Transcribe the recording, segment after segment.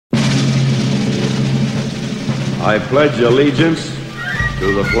I pledge allegiance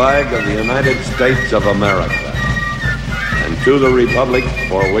to the flag of the United States of America and to the republic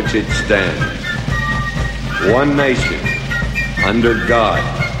for which it stands, one nation, under God,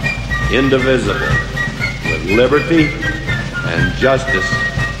 indivisible, with liberty and justice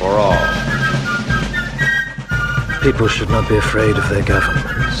for all. People should not be afraid of their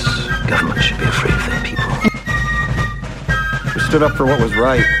governments. Governments should be afraid of their people. We stood up for what was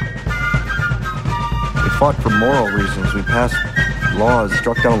right. We fought for moral reasons. We passed laws,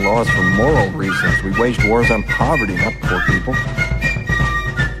 struck down laws for moral reasons. We waged wars on poverty, not poor people.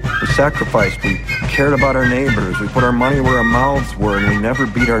 We sacrificed. We cared about our neighbors. We put our money where our mouths were, and we never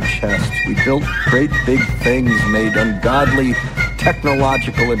beat our chests. We built great big things, made ungodly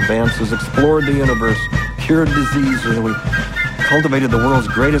technological advances, explored the universe, cured diseases, and we cultivated the world's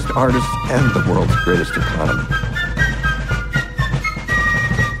greatest artists and the world's greatest economy.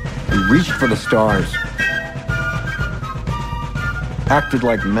 We reached for the stars, acted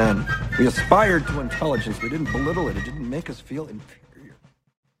like men. We aspired to intelligence. We didn't belittle it. It didn't make us feel inferior.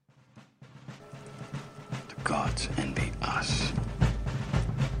 The gods envy us.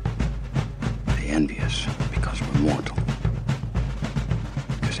 They envy us because we're mortal.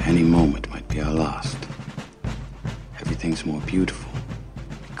 Because any moment might be our last. Everything's more beautiful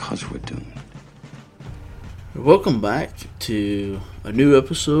because we're doomed. Welcome back to a new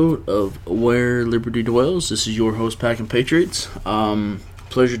episode of Where Liberty Dwells. This is your host, Packin Patriots.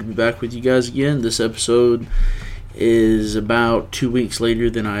 Pleasure to be back with you guys again. This episode is about 2 weeks later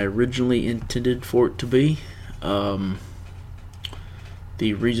than I originally intended for it to be. The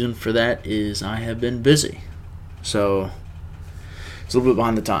reason for that is I have been busy. So, it's a little bit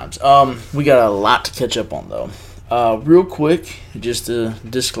behind the times. We got a lot to catch up on, though. Real quick, just a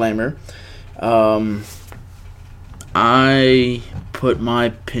disclaimer. I put my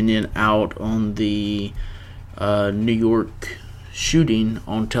opinion out on the New York shooting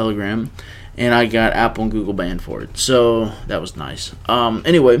on Telegram, and I got Apple and Google banned for it. So, that was nice.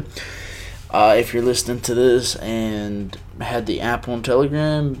 Anyway, if you're listening to this and had the app on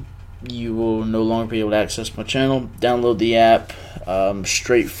Telegram, you will no longer be able to access my channel. Download the app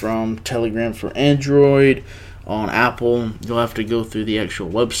straight from Telegram for Android. On Apple, you'll have to go through the actual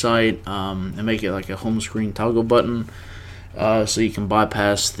website and make it like a home screen toggle button, so you can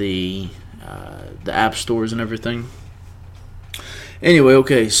bypass the app stores and everything. Anyway,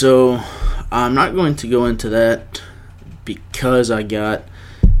 okay, so I'm not going to go into that because I got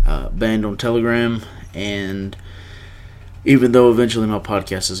banned on Telegram, and even though eventually my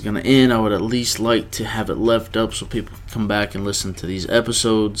podcast is going to end, I would at least like to have it left up so people can come back and listen to these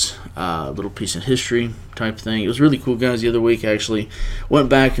episodes. A little piece of history type thing. It was really cool, guys. The other week, I actually went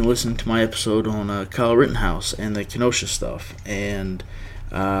back and listened to my episode on Kyle Rittenhouse and the Kenosha stuff. And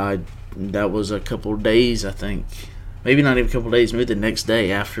that was a couple of days, I think. Maybe not even a couple of days. Maybe the next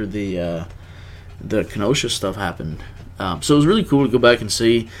day after the Kenosha stuff happened. So it was really cool to go back and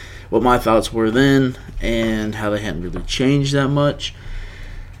see what my thoughts were then and how they hadn't really changed that much.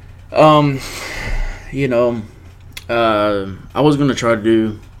 I was going to try to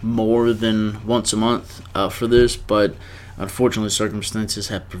do more than once a month for this, but unfortunately circumstances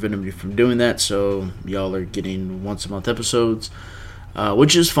have prevented me from doing that, so y'all are getting once a month episodes,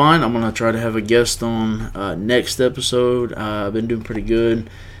 which is fine. I'm going to try to have a guest on next episode. I've been doing pretty good.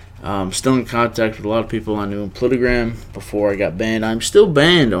 Still in contact with a lot of people I knew on Telegram before I got banned. I'm still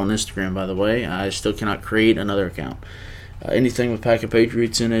banned on Instagram, by the way. I still cannot create another account. Anything with Packin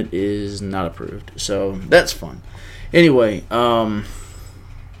Patriots in it is not approved. So, that's fun. Anyway,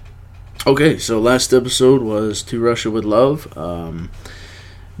 okay, so last episode was To Russia With Love.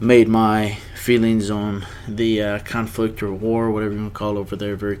 Made my feelings on the conflict or war, whatever you want to call it over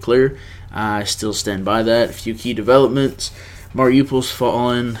there, very clear. I still stand by that. A few key developments. Mariupol's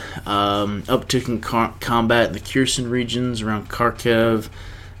fallen, uptick in combat in the Kherson regions around Kharkiv,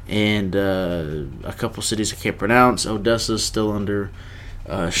 and a couple cities I can't pronounce. Odessa's still under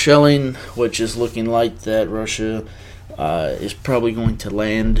shelling, which is looking like that Russia is probably going to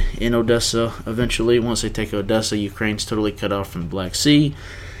land in Odessa eventually. Once they take Odessa, Ukraine's totally cut off from the Black Sea.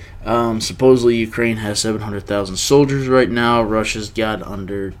 Supposedly Ukraine has 700,000 soldiers right now. Russia's got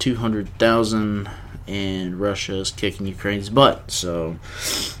under 200,000. And Russia is kicking Ukraine's butt. So,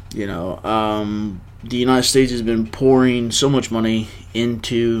 the United States has been pouring so much money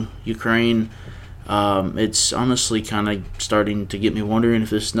into Ukraine. It's honestly kind of starting to get me wondering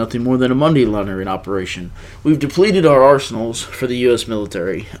if this is nothing more than a money laundering operation. We've depleted our arsenals for the U.S.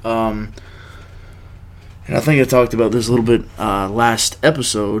 military. And I think I talked about this a little bit last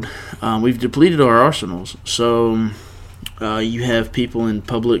episode. We've depleted our arsenals. So, You have people in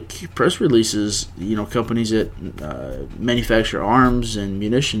public press releases, companies that manufacture arms and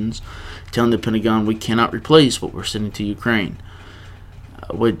munitions, telling the Pentagon we cannot replace what we're sending to Ukraine,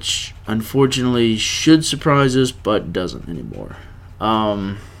 which unfortunately should surprise us, but doesn't anymore.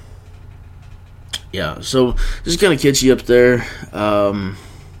 So just kind of catch you up there.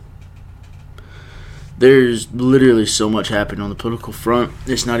 There's literally so much happening on the political front.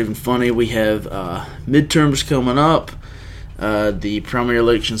 It's not even funny. We have midterms coming up. The primary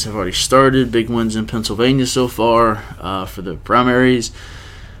elections have already started. Big wins in Pennsylvania so far for the primaries.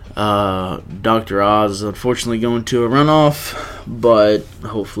 Dr. Oz is unfortunately going to a runoff, but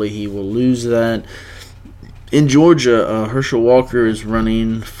hopefully he will lose that. In Georgia, Herschel Walker is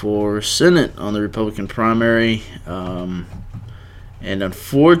running for Senate on the Republican primary, and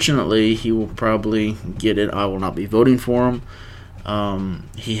unfortunately he will probably get it. I will not be voting for him.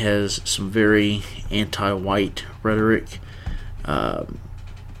 He has some very anti-white rhetoric.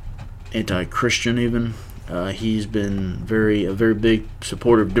 Anti-Christian even. He's been a very big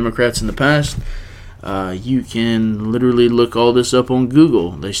supporter of Democrats in the past. You can literally look all this up on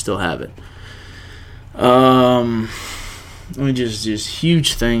Google. They still have it. Just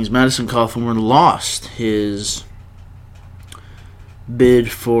huge things. Madison Cawthorn lost his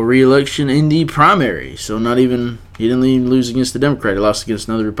bid for re-election in the primary. So he didn't even lose against the Democrat. He lost against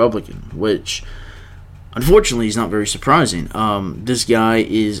another Republican, which unfortunately is not very surprising. This guy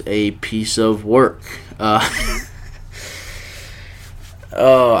is a piece of work. I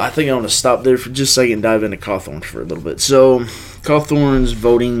think I want to stop there for just a second and dive into Cawthorn for a little bit. So Cawthorn's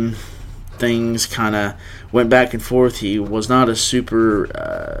voting things kind of went back and forth. He was not a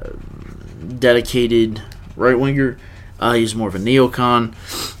super dedicated right-winger. He's more of a neocon.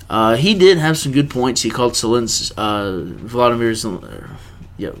 He did have some good points. He called whatever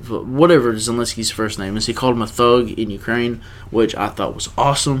Zelensky's first name is, he called him a thug in Ukraine, which I thought was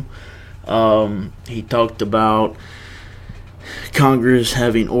awesome. He talked about Congress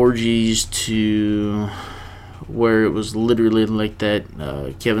having orgies to where it was literally like that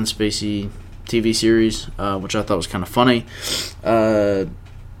Kevin Spacey TV series, which I thought was kind of funny.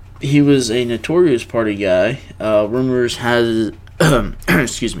 He was a notorious party guy. Rumors has it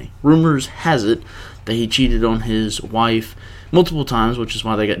that he cheated on his wife multiple times, which is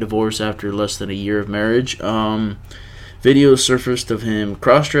why they got divorced after less than a year of marriage. Videos surfaced of him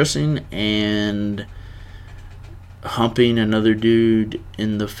cross-dressing and humping another dude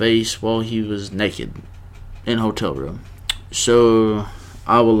in the face while he was naked in a hotel room. So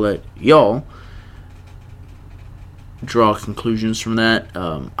I will let y'all draw conclusions from that.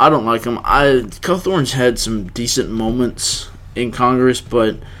 I don't like him. Cawthorn's had some decent moments in Congress,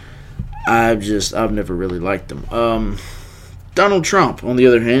 but I've never really liked him. Donald Trump, on the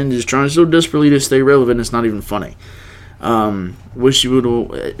other hand, is trying so desperately to stay relevant, it's not even funny. Wish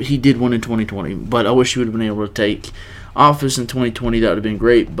he did win in 2020, but I wish he would have been able to take office in 2020. That would have been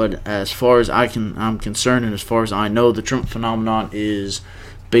great. But as far as I'm concerned, and as far as I know, the Trump phenomenon is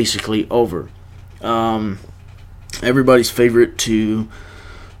basically over. Everybody's favorite to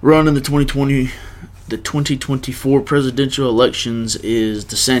run in the 2024 presidential elections is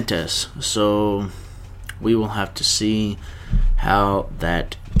DeSantis. So we will have to see how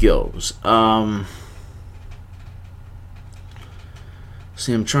that goes.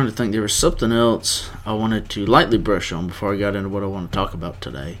 See, I'm trying to think. There was something else I wanted to lightly brush on before I got into what I want to talk about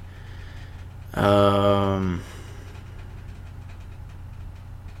today. But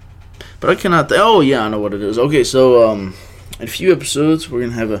I cannot oh, yeah, I know what it is. Okay, so in a few episodes, we're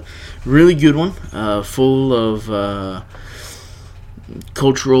going to have a really good one full of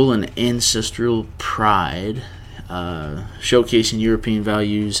cultural and ancestral pride, showcasing European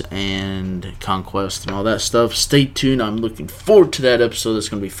values and conquest and all that stuff. Stay tuned. I'm looking forward to that episode. It's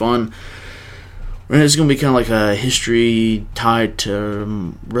going to be fun. It's going to be kind of like a history tied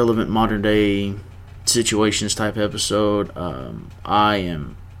to relevant modern day situations type episode. I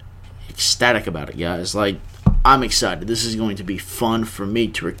am ecstatic about it, guys. I'm excited. This is going to be fun for me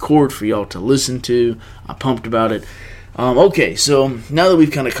to record, for y'all to listen to. I'm pumped about it. Okay, so now that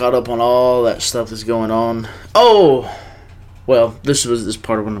we've kind of caught up on all that stuff that's going on, this is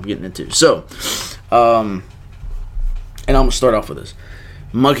part of what I'm getting into. So, and I'm going to start off with this.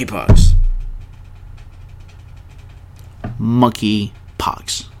 Monkeypox.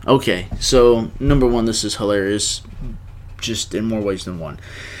 Okay, so number one, this is hilarious, just in more ways than one.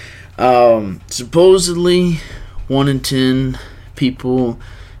 Supposedly, 1 in 10 people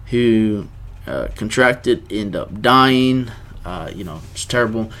who contract it end up dying. It's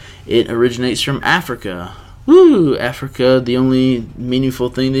terrible. It originates from Africa. Woo! Africa, the only meaningful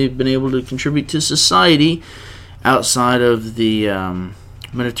thing they've been able to contribute to society outside of the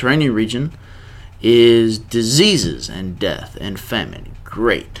Mediterranean region is diseases and death and famine.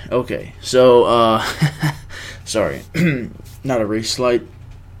 Great. Okay, so, sorry, not a race slight.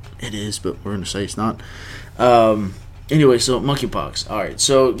 It is, but we're going to say it's not. Anyway, so monkeypox. Alright,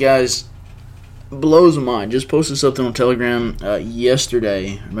 so guys, blows my mind. Just posted something on Telegram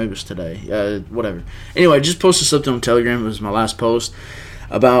yesterday, or maybe it was today, whatever. Anyway, just posted something on Telegram. It was my last post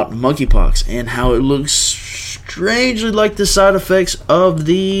about monkeypox and how it looks strangely like the side effects of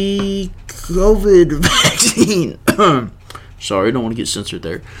the COVID vaccine. Sorry, don't want to get censored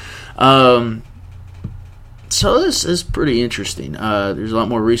there. So this is pretty interesting. There's a lot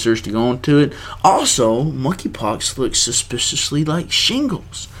more research to go into it. Also, monkeypox looks suspiciously like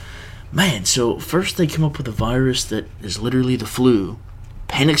shingles. Man, so first they come up with a virus that is literally the flu,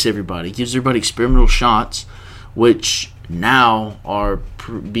 panics everybody, gives everybody experimental shots, which now are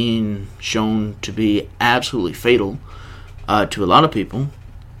being shown to be absolutely fatal to a lot of people.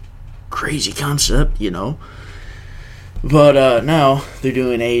 Crazy concept, you know. But now they're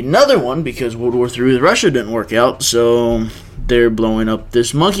doing another one because World War III with Russia didn't work out, so they're blowing up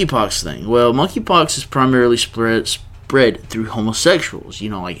this monkeypox thing. Well, monkeypox is primarily spread through homosexuals, you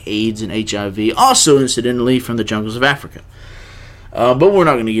know, like AIDS and HIV, also incidentally from the jungles of Africa. But we're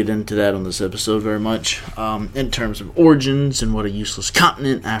not going to get into that on this episode very much in terms of origins and what a useless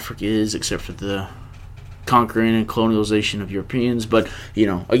continent Africa is, except for the conquering and colonialization of Europeans. But, you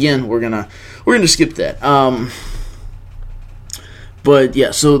know, again, we're gonna skip that. But yeah,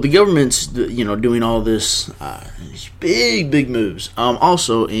 so the government's, you know, doing all this these big moves.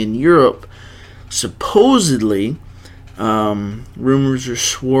 Also in Europe, supposedly, rumors are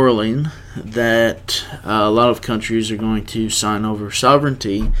swirling that a lot of countries are going to sign over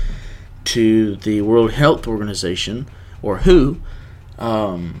sovereignty to the World Health Organization, or WHO,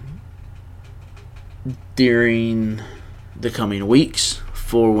 during the coming weeks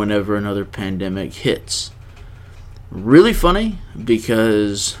for whenever another pandemic hits. Really funny,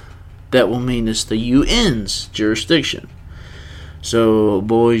 because that will mean it's the UN's jurisdiction. So,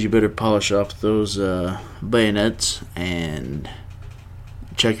 boys, you better polish off those bayonets and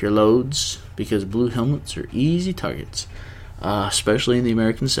check your loads, because blue helmets are easy targets, especially in the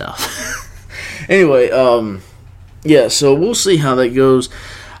American South. Anyway, yeah, so we'll see how that goes.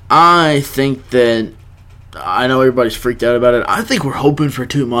 I think that, I know everybody's freaked out about it. I think we're hoping for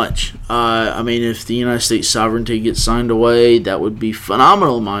too much. I mean, if the United States sovereignty gets signed away, that would be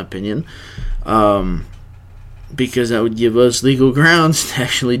phenomenal, in my opinion. Because that would give us legal grounds to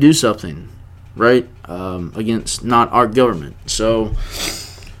actually do something, right? Against not our government. So,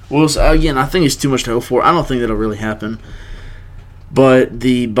 well, again, I think it's too much to hope for. I don't think that'll really happen. But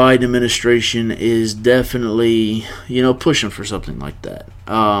the Biden administration is definitely, you know, pushing for something like that.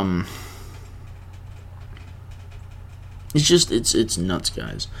 It's just, it's nuts,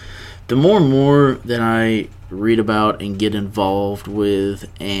 guys. The more and more that I read about and get involved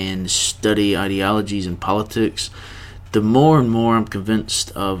with and study ideologies and politics, the more and more I'm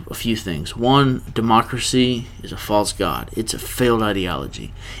convinced of a few things. One, democracy is a false god. It's a failed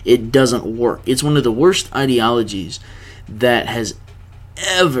ideology. It doesn't work. It's one of the worst ideologies that has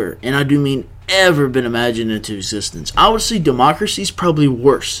ever, and I do mean ever, been imagined into existence. I would say democracy is probably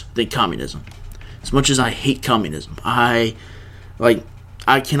worse than communism. As much as I hate communism, I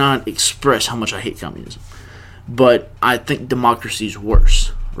cannot express how much I hate communism. But I think democracy is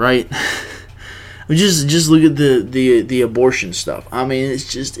worse, right? just look at the abortion stuff. I mean,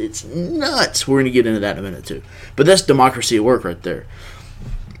 it's nuts. We're going to get into that in a minute too. But that's democracy at work right there.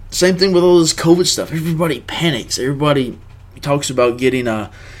 Same thing with all this COVID stuff. Everybody panics. Everybody talks about getting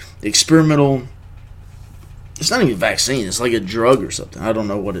a experimental, it's not even a vaccine, it's like a drug or something. I don't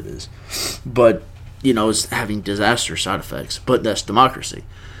know what it is. But, you know, it's having disastrous side effects. But that's democracy.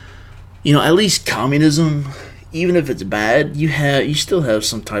 You know, at least communism, even if it's bad, you still have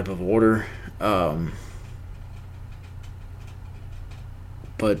some type of order. But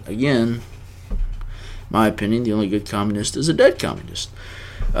again, my opinion, the only good communist is a dead communist.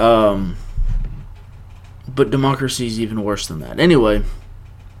 But democracy is even worse than that. Anyway,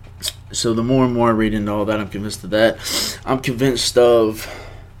 so the more and more I read into all that, I'm convinced of that. I'm convinced of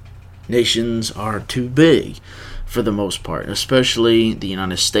nations are too big for the most part, especially the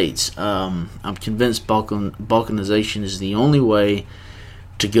United States. I'm convinced balkanization is the only way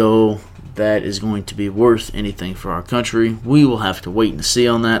to go that is going to be worth anything for our country. We will have to wait and see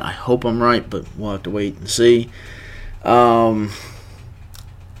on that. I hope I'm right, but we'll have to wait and see.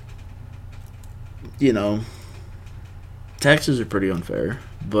 You know, taxes are pretty unfair,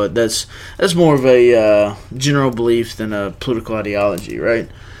 but that's more of a general belief than a political ideology, right?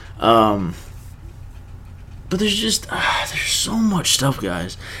 But there's just, there's so much stuff,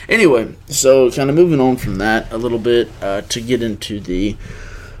 guys. Anyway, so kind of moving on from that a little bit to get into the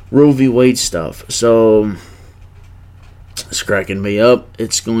Roe v. Wade stuff. So, it's cracking me up.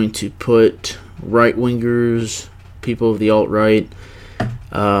 It's going to put right-wingers, people of the alt-right,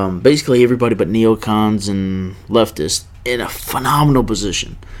 basically everybody but neocons and leftists in a phenomenal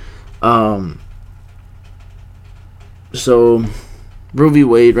position. So, Roe v.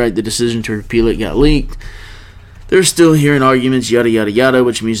 Wade, right, the decision to repeal it got leaked. They're still hearing arguments, yada, yada, yada,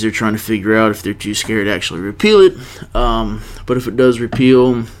 which means they're trying to figure out if they're too scared to actually repeal it. But if it does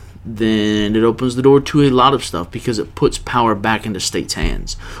repeal, then it opens the door to a lot of stuff because it puts power back into states'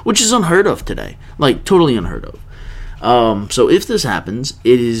 hands, which is unheard of today. Like, totally unheard of. So if this happens,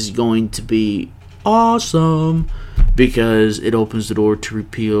 it is going to be awesome because it opens the door to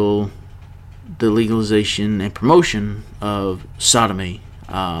repeal the legalization and promotion of sodomy.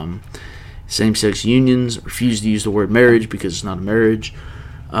 Same-sex unions, refuse to use the word marriage because it's not a marriage.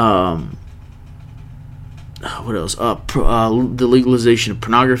 What else? The legalization of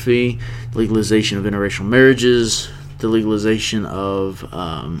pornography, legalization of interracial marriages, the legalization of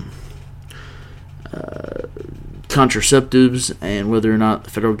contraceptives, and whether or not the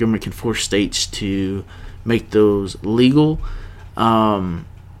federal government can force states to make those legal. And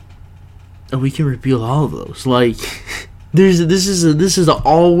we can repeal all of those. Like, this is an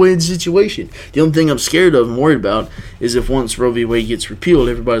all-win situation. The only thing I'm scared of and worried about is if once Roe v. Wade gets repealed,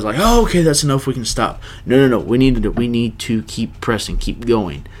 everybody's like, "Oh, okay, that's enough. We can stop." No. We need to keep pressing, keep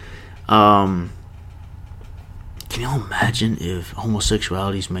going. Can y'all imagine if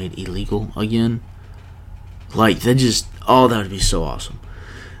homosexuality is made illegal again? Like, that would be so awesome.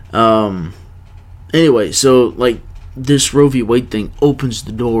 Anyway, so like this Roe v. Wade thing opens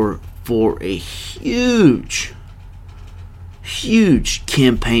the door for a huge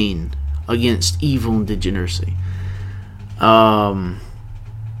campaign against evil and degeneracy. Like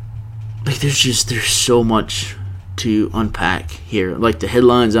there's so much to unpack here. Like the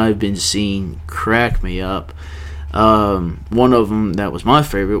headlines I've been seeing crack me up. One of them that was my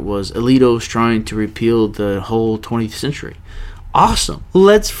favorite was Alito's trying to repeal the whole 20th century. Awesome.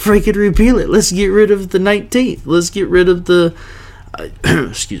 Let's freaking repeal it. Let's get rid of the 19th. Let's get rid of the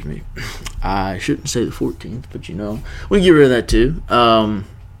excuse me. I shouldn't say the 14th, but we can get rid of that too.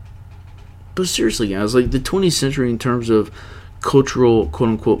 But seriously, guys, like the 20th century in terms of cultural,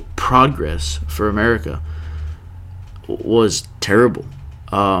 quote-unquote, progress for America was terrible.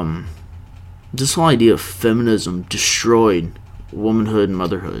 This whole idea of feminism destroyed womanhood and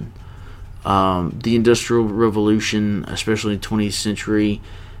motherhood. The Industrial Revolution, especially in the 20th century,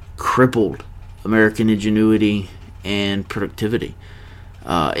 crippled American ingenuity and productivity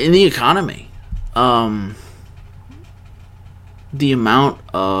in the economy. The amount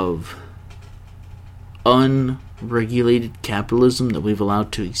of unregulated capitalism that we've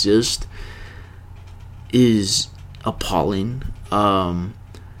allowed to exist is appalling. And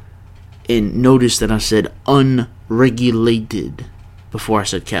notice that I said unregulated before I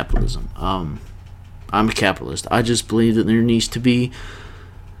said capitalism. I'm a capitalist. I just believe that there needs to be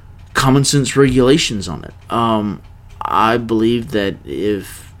common sense regulations on it. I believe that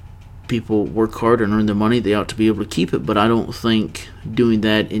if people work hard and earn their money, they ought to be able to keep it. But I don't think doing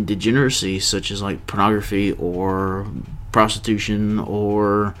that in degeneracy, such as like pornography or prostitution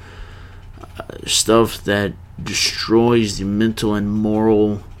or stuff that destroys the mental and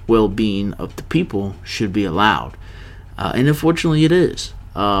moral well-being of the people, should be allowed. And unfortunately it is.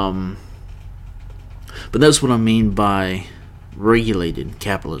 But that's what I mean by regulated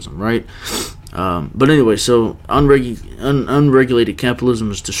capitalism, right? But anyway, so unregulated capitalism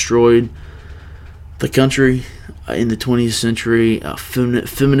has destroyed the country in the 20th century.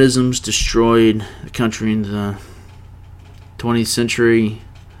 Feminism's destroyed the country in the 20th century.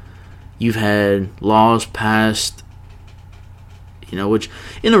 You've had laws passed, which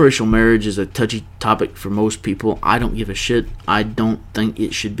interracial marriage is a touchy topic for most people. I don't give a shit. I don't think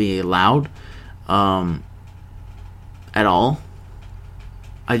it should be allowed at all.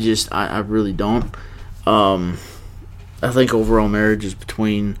 I really don't. I think overall marriage is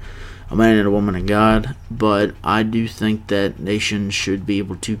between a man and a woman and God, but I do think that nations should be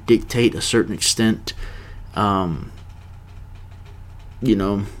able to dictate a certain extent,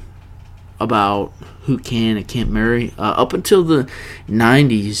 about who can and can't marry. Up until the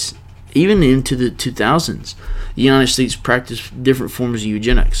 90s, even into the 2000s, the United States practiced different forms of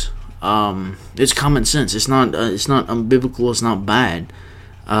eugenics. It's common sense. It's not unbiblical. It's not bad.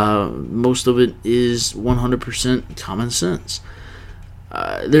 Most of it is 100% common sense.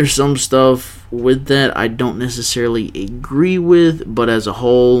 There's some stuff with that I don't necessarily agree with, but as a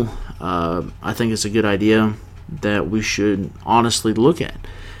whole, I think it's a good idea that we should honestly look at.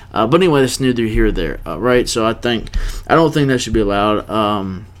 But anyway, that's neither here or there, right? So I don't think that should be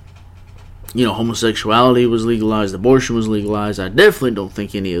allowed. Homosexuality was legalized, abortion was legalized. I definitely don't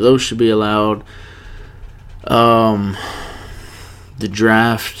think any of those should be allowed. The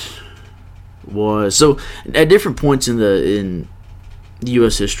draft was so at different points in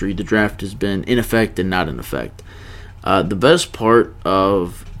U.S. history, the draft has been in effect and not in effect. The best part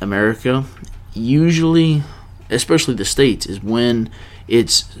of America, usually, especially the states, is when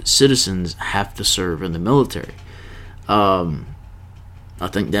its citizens have to serve in the military. I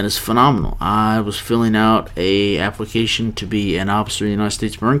think that is phenomenal. I was filling out a application to be an officer in the United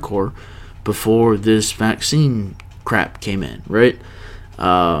States Marine Corps before this vaccine crap came in, right?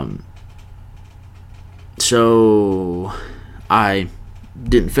 So I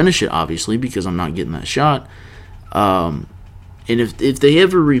didn't finish it, obviously, because I'm not getting that shot. And if they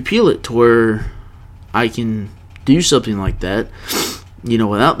ever repeal it to where I can do something like that,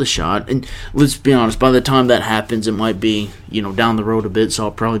 without the shot, and let's be honest, by the time that happens, it might be, down the road a bit, so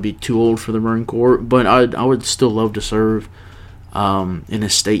I'll probably be too old for the Marine Corps, but I would still love to serve in a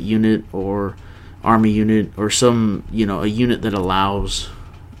state unit or Army unit or some, a unit that allows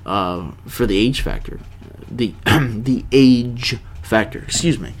for the age factor. The age factor,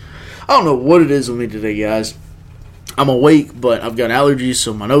 excuse me. I don't know what it is with me today, guys. I'm awake, but I've got allergies,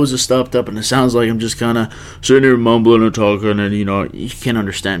 so my nose is stuffed up, and it sounds like I'm just kind of sitting here mumbling and talking, and you can't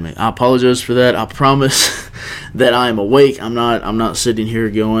understand me. I apologize for that. I promise that I am awake. I'm not sitting here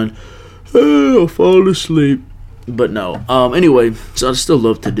going, "Oh, I'll fall asleep." But no. Anyway, so I'd still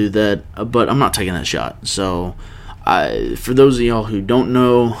love to do that, but I'm not taking that shot. So, for those of y'all who don't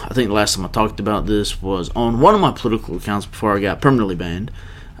know, I think the last time I talked about this was on one of my political accounts before I got permanently banned.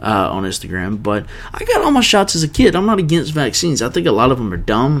 On Instagram, but I got all my shots as a kid. I'm not against vaccines. I think a lot of them are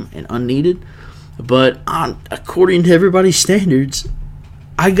dumb and unneeded, but according to everybody's standards,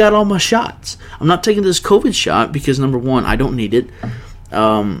 I got all my shots. I'm not taking this COVID shot because, number one, I don't need it.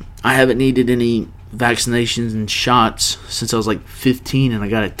 I haven't needed any vaccinations and shots since I was like 15 and I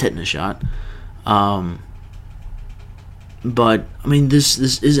got a tetanus shot. But, I mean, this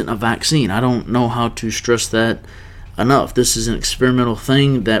isn't a vaccine. I don't know how to stress that enough. This is an experimental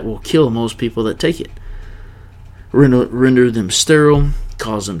thing that will kill most people that take it. Render them sterile,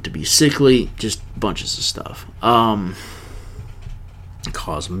 cause them to be sickly, just bunches of stuff.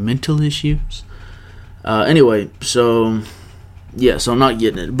 Cause mental issues. Anyway, so I'm not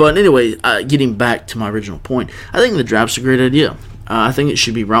getting it. But anyway, getting back to my original point, I think the draft's a great idea. I think it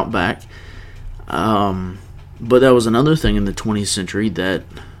should be brought back. But that was another thing in the 20th century that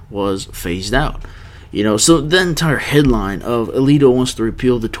was phased out. So the entire headline of Alito wants to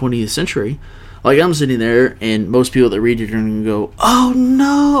repeal the 20th century, like I'm sitting there and most people that read it are going to go, oh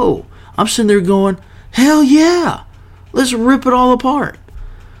no! I'm sitting there going, hell yeah! Let's rip it all apart.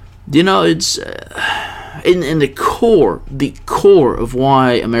 It's in the core of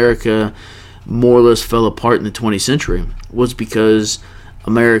why America more or less fell apart in the 20th century was because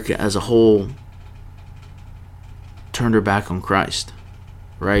America as a whole turned her back on Christ,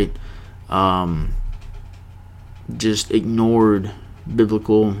 right? Just ignored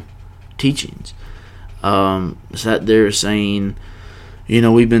biblical teachings. Sat there saying,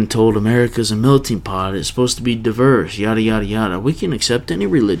 we've been told America's a melting pot, it's supposed to be diverse, yada yada yada. We can accept any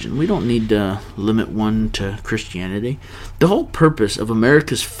religion. We don't need to limit one to Christianity. The whole purpose of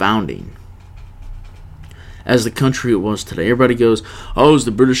America's founding as the country it was today, everybody goes, oh, is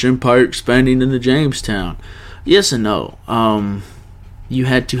the British Empire expanding into Jamestown? Yes and no. You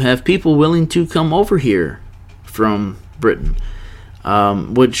had to have people willing to come over here from Britain,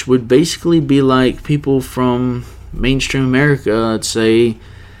 which would basically be like people from mainstream America, let's say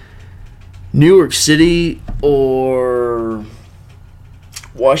New York City or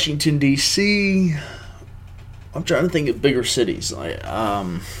Washington, D.C. I'm trying to think of bigger cities like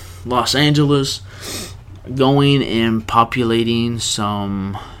Los Angeles, going and populating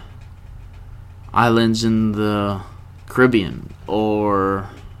some islands in the Caribbean or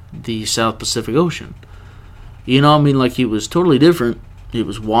the South Pacific Ocean. Like it was totally different. It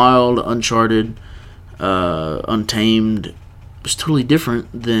was wild, uncharted, untamed. It was totally different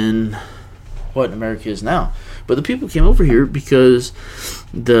than what America is now. But the people came over here because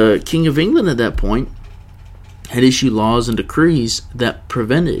the King of England at that point had issued laws and decrees that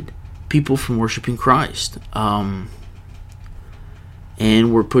prevented people from worshiping Christ. And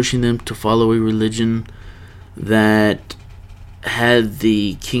were pushing them to follow a religion that had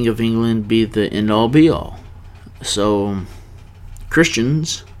the King of England be the end-all be-all. So,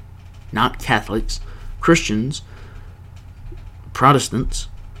 Christians, not Catholics, Christians, Protestants,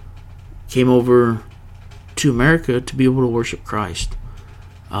 came over to America to be able to worship Christ.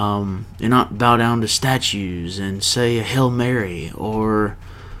 And not bow down to statues and say a Hail Mary or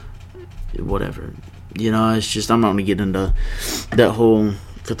whatever. It's just, I'm not going to get into that whole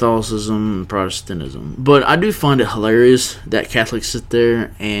Catholicism and Protestantism. But I do find it hilarious that Catholics sit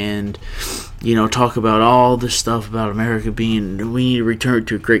there and, talk about all this stuff about America being, we need to return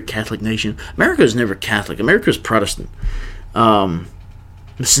to a great Catholic nation. America is never Catholic. America is Protestant.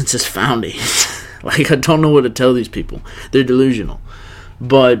 Since its founding. I don't know what to tell these people. They're delusional.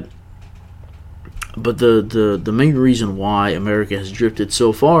 But the main reason why America has drifted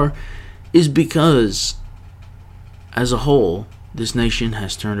so far is because, as a whole, this nation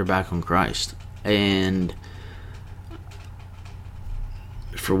has turned her back on Christ. And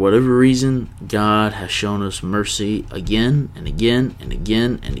for whatever reason, God has shown us mercy again and again and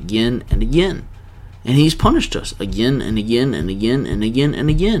again and again and again. And He's punished us again and again and again and again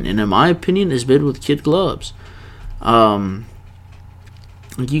and again. And in my opinion, it's been with kid gloves.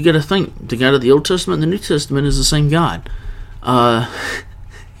 You got to think, the God of the Old Testament and the New Testament is the same God. And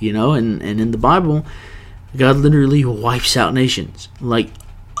in the Bible, God literally wipes out nations,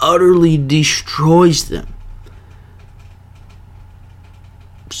 utterly destroys them.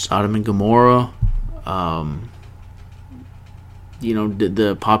 Sodom and Gomorrah,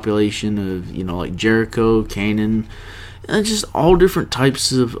 the population of, Jericho, Canaan, and just all different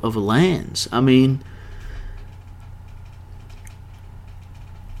types of lands. I mean,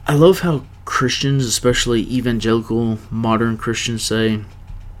 I love how Christians, especially evangelical modern Christians, say,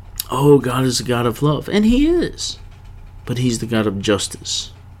 oh, God is a God of love. And He is. But He's the God of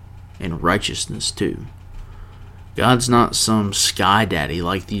justice and righteousness too. God's not some sky daddy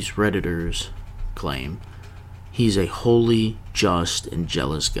like these Redditors claim. He's a holy, just, and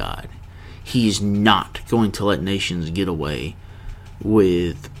jealous God. He's not going to let nations get away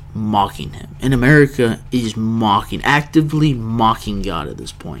with mocking Him. And America is actively mocking God at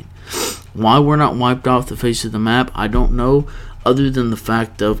this point. Why we're not wiped off the face of the map, I don't know, other than the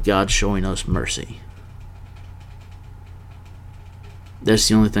fact of God showing us mercy. That's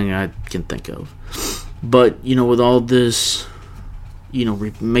the only thing I can think of. But, with all this,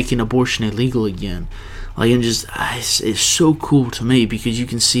 making abortion illegal again, it's so cool to me because you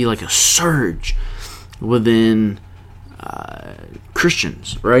can see a surge within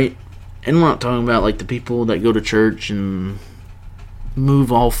Christians, right? And I'm not talking about the people that go to church and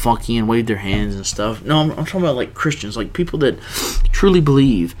move all funky and wave their hands and stuff. No, I'm talking about Christians, people that truly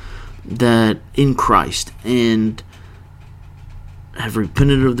believe that in Christ and have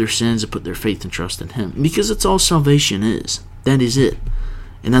repented of their sins and put their faith and trust in Him, because that's all salvation is. That is it.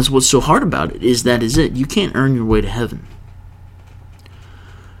 And that's what's so hard about it, is that is it. You can't earn your way to heaven.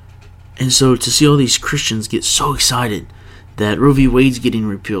 And so to see all these Christians get so excited that Roe V. Wade's getting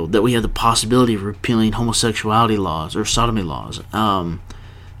repealed, that we have the possibility of repealing homosexuality laws or sodomy laws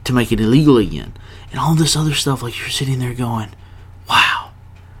to make it illegal again, and all this other stuff, you're sitting there going, wow,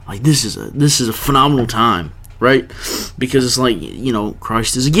 this is a phenomenal time, right? Because it's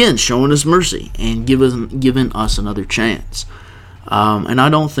Christ is again showing us mercy and giving us another chance. And I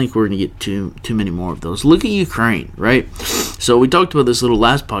don't think we're going to get too many more of those. Look at Ukraine, right? So we talked about this little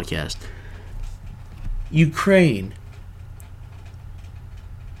last podcast. Ukraine,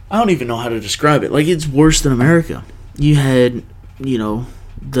 I don't even know how to describe it. It's worse than America. You had,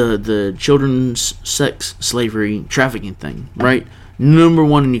 the children's sex slavery trafficking thing, right? Number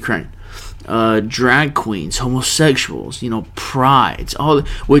one in Ukraine. Drag queens, homosexuals, prides,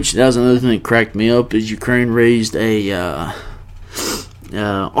 which that was another thing that cracked me up, is Ukraine raised a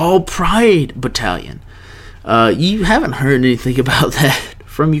all pride battalion. You haven't heard anything about that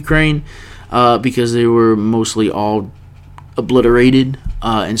from Ukraine because they were mostly all obliterated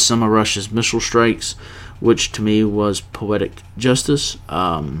in some of Russia's missile strikes, which to me was poetic justice.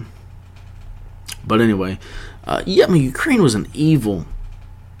 But anyway, Ukraine was an evil,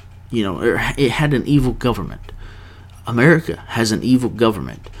 it had an evil government. America has an evil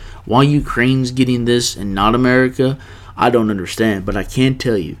government. Why Ukraine's getting this and not America, I don't understand, but I can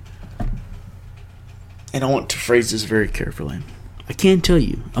tell you, and I want to phrase this very carefully, I can tell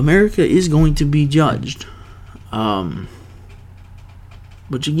you, America is going to be judged.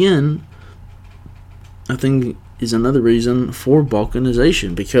 Which again, I think is another reason for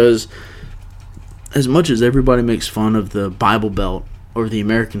balkanization, because as much as everybody makes fun of the Bible Belt or the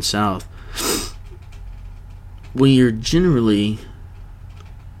American South, we are generally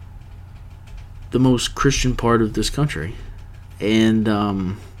the most Christian part of this country. And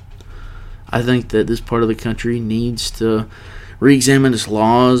I think that this part of the country needs to re-examine its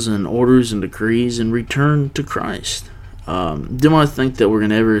laws and orders and decrees and return to Christ. Do I think that we're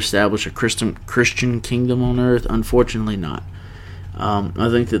going to ever establish a Christian kingdom on earth? Unfortunately not. I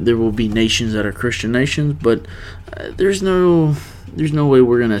think that there will be nations that are Christian nations, but there's no way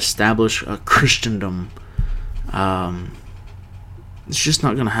we're going to establish a Christendom. It's just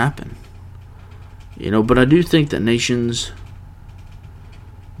not going to happen. But I do think that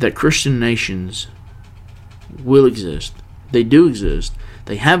Christian nations will exist. They do exist.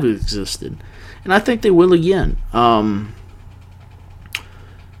 They have existed. And I think they will again.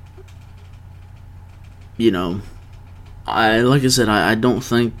 Like I said, I don't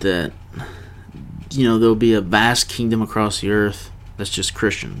think that, there'll be a vast kingdom across the earth that's just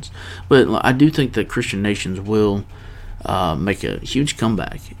Christians. But I do think that Christian nations will make a huge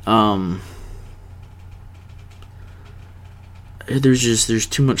comeback. There's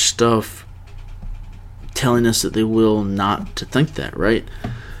too much stuff telling us that they will not to think that, right?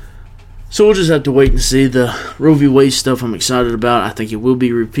 So we'll just have to wait and see. The Roe v. Wade stuff I'm excited about. I think it will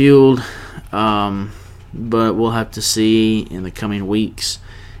be repealed. But we'll have to see in the coming weeks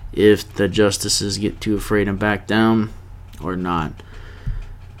if the justices get too afraid and back down or not.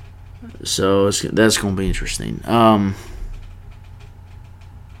 So that's going to be interesting.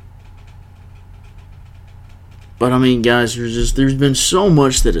 But I mean, guys, there's been so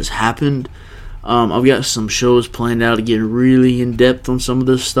much that has happened. I've got some shows planned out to get really in depth on some of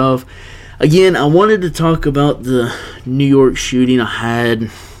this stuff. Again, I wanted to talk about the New York shooting. I had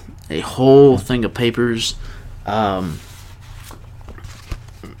a whole thing of papers,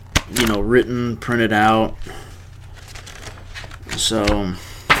 written, printed out. So,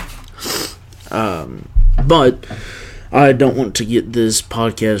 but I don't want to get this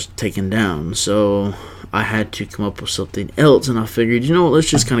podcast taken down, so I had to come up with something else, and I figured, let's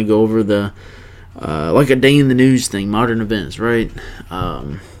just kind of go over the, like a day in the news thing, modern events, right?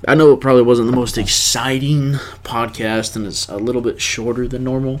 I know it probably wasn't the most exciting podcast, and it's a little bit shorter than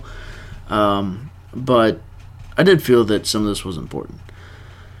normal, but I did feel that some of this was important.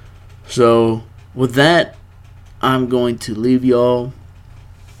 So, with that, I'm going to leave y'all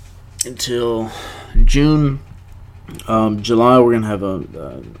until June. July, we're going to have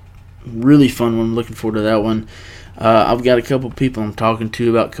a really fun one. I'm looking forward to that one. I've got a couple people I'm talking to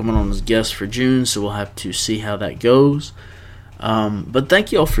about coming on as guests for June, so we'll have to see how that goes. But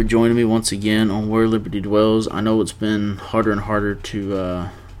thank you all for joining me once again on Where Liberty Dwells. I know it's been harder and harder to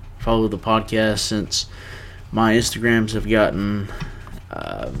follow the podcast since my Instagrams have gotten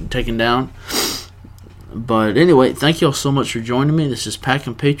taken down. But anyway, thank you all so much for joining me. This is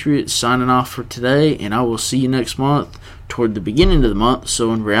Packin Patriots signing off for today, and I will see you next month toward the beginning of the month,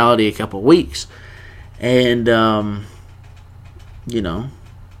 so in reality a couple weeks. And,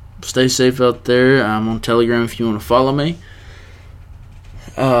 stay safe out there. I'm on Telegram if you want to follow me.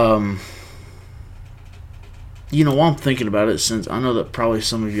 While I'm thinking about it, since I know that probably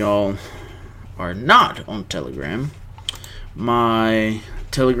some of y'all are not on Telegram, my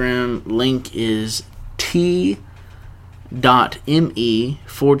Telegram link is t.me/Packin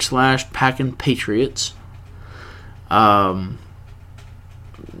Patriots.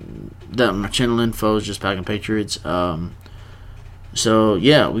 That my channel info is just Packin Patriots. So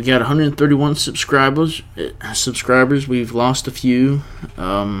yeah, we got 131 subscribers. We've lost a few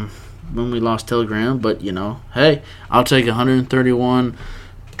when we lost Telegram, but hey, I'll take 131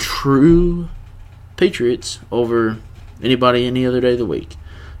 true Patriots over anybody any other day of the week.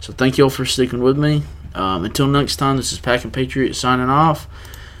 So thank you all for sticking with me. Until next time, this is Packin Patriots signing off.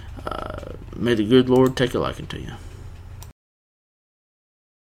 May the good Lord take a liking to you.